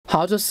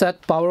How to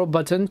set power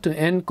button to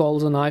end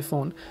calls on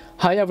iPhone.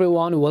 Hi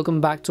everyone, welcome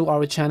back to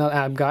our channel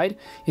app guide.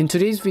 In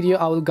today's video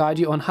I will guide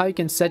you on how you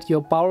can set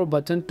your power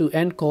button to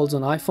end calls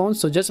on iPhone,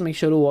 so just make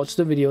sure to watch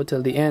the video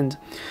till the end.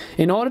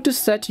 In order to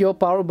set your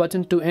power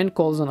button to end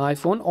calls on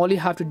iPhone, all you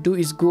have to do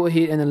is go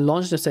ahead and then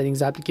launch the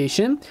settings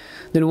application.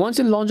 Then once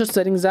you launch the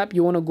settings app,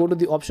 you want to go to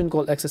the option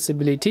called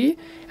accessibility,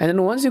 and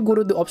then once you go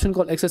to the option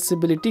called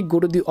accessibility, go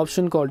to the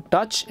option called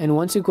touch, and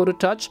once you go to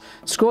touch,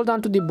 scroll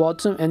down to the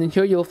bottom, and then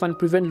here you'll find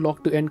prevent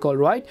lock to end call.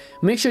 Right,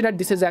 make sure that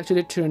this is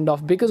actually turned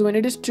off, because when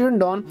it is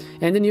turned on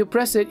and then you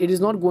press it, it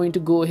is not going to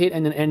go ahead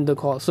and then end the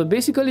call. So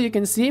basically you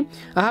can see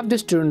I have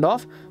this turned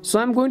off, so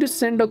I'm going to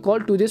send a call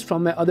to this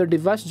from my other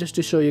device just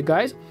to show you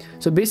guys.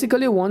 So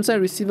basically once I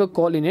receive a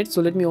call in it,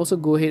 so let me also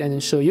go ahead and then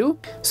show you.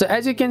 So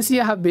as you can see,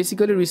 I have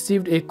basically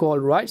received a call,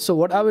 right? So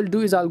what I will do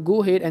is I'll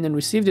go ahead and then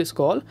receive this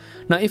call.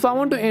 Now if I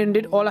want to end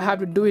it, all I have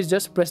to do is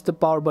just press the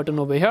power button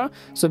over here.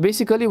 So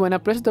basically when I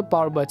press the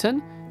power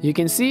button, you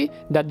can see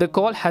that the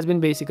call has been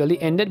basically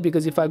ended,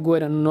 because if I go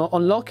ahead and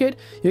unlock it,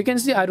 you can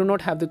see I do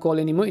not have the call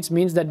anymore. It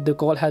means that the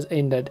call has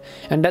ended.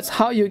 And that's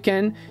how you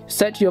can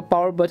set your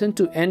power button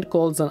to end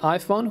calls on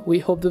iPhone. We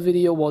hope the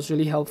video was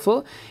really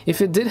helpful. If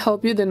it did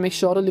help you, then make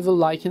sure to leave a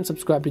like and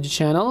subscribe to the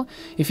channel.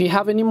 If you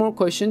have any more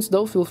questions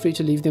though, feel free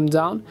to leave them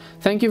down.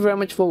 Thank you very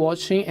much for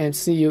watching, and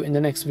see you in the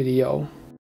next video.